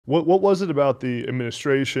What was it about the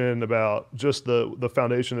administration, about just the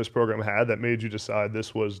foundation this program had that made you decide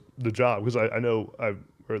this was the job? Because I know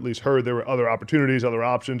or at least heard there were other opportunities, other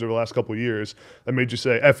options over the last couple of years that made you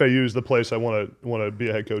say FAU is the place I want to be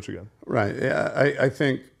a head coach again. Right. Yeah, I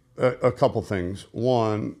think a couple things.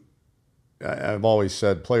 One, I've always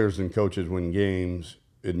said players and coaches win games,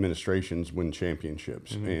 administrations win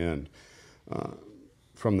championships. Mm-hmm. And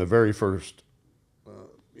from the very first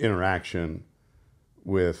interaction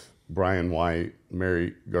with Brian White,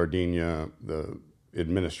 Mary Gardenia, the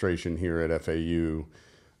administration here at FAU,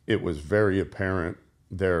 it was very apparent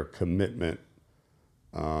their commitment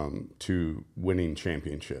to winning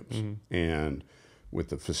championships. Mm-hmm. And with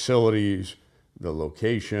the facilities, the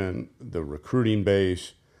location, the recruiting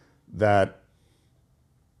base, you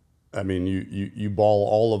ball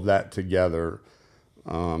all of that together,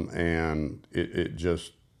 and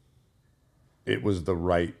it was the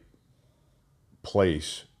right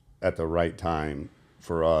place at the right time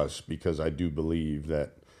for us, because I do believe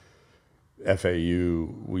that FAU,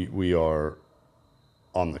 we are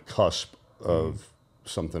on the cusp of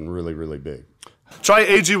something really, really big. Try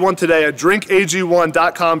AG1 today at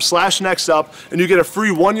drinkag1.com/nextup, and you get a free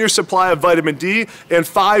 1-year supply of vitamin D and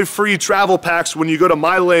 5 free travel packs when you go to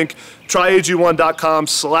my link,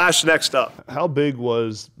 tryag1.com/nextup. How big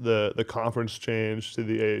was the conference change to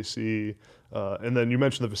the AAC? And then you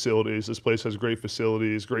mentioned the facilities. This place has great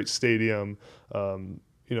facilities, great stadium.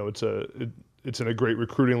 It's in a great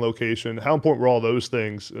recruiting location. How important were all those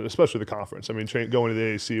things, especially the conference? I mean, going to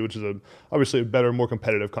the AAC, which is obviously a better, more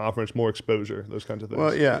competitive conference, more exposure, those kinds of things.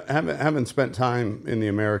 Well, yeah, having spent time in the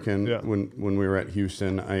American when we were at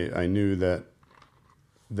Houston, I knew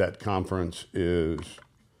that conference is,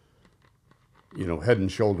 head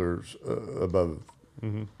and shoulders above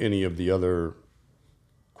any of the other,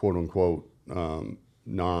 quote unquote,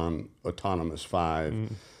 non-autonomous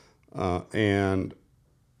 5, and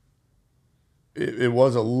it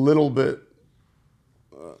was a little bit.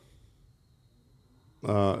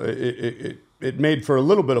 It made for a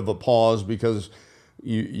little bit of a pause, because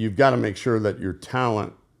you've got to make sure that your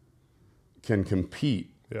talent can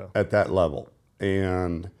compete at that level.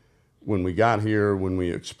 And when we got here, when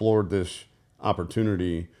we explored this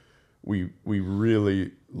opportunity, we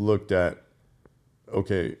really looked at,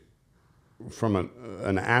 okay, from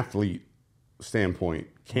an athlete standpoint,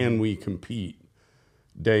 can we compete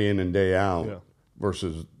day in and day out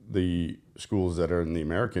versus the schools that are in the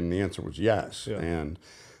American? The answer was yes. Yeah. And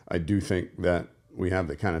I do think that we have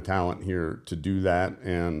the kind of talent here to do that,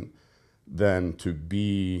 and then to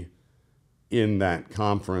be in that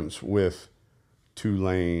conference with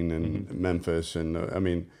Tulane and Memphis.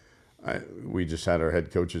 And we just had our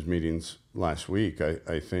head coaches meetings last week.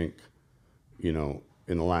 I think,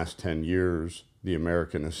 in the last 10 years, the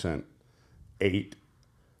American has sent 8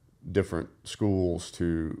 different schools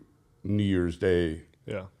to New Year's Day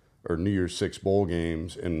or New Year's 6 bowl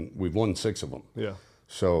games, and we've won 6 of them. Yeah.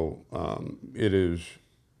 So it is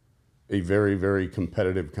a very, very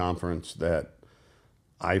competitive conference that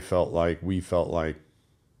we felt like we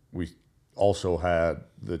also had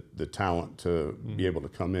the talent to be able to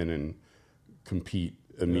come in and compete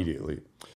immediately.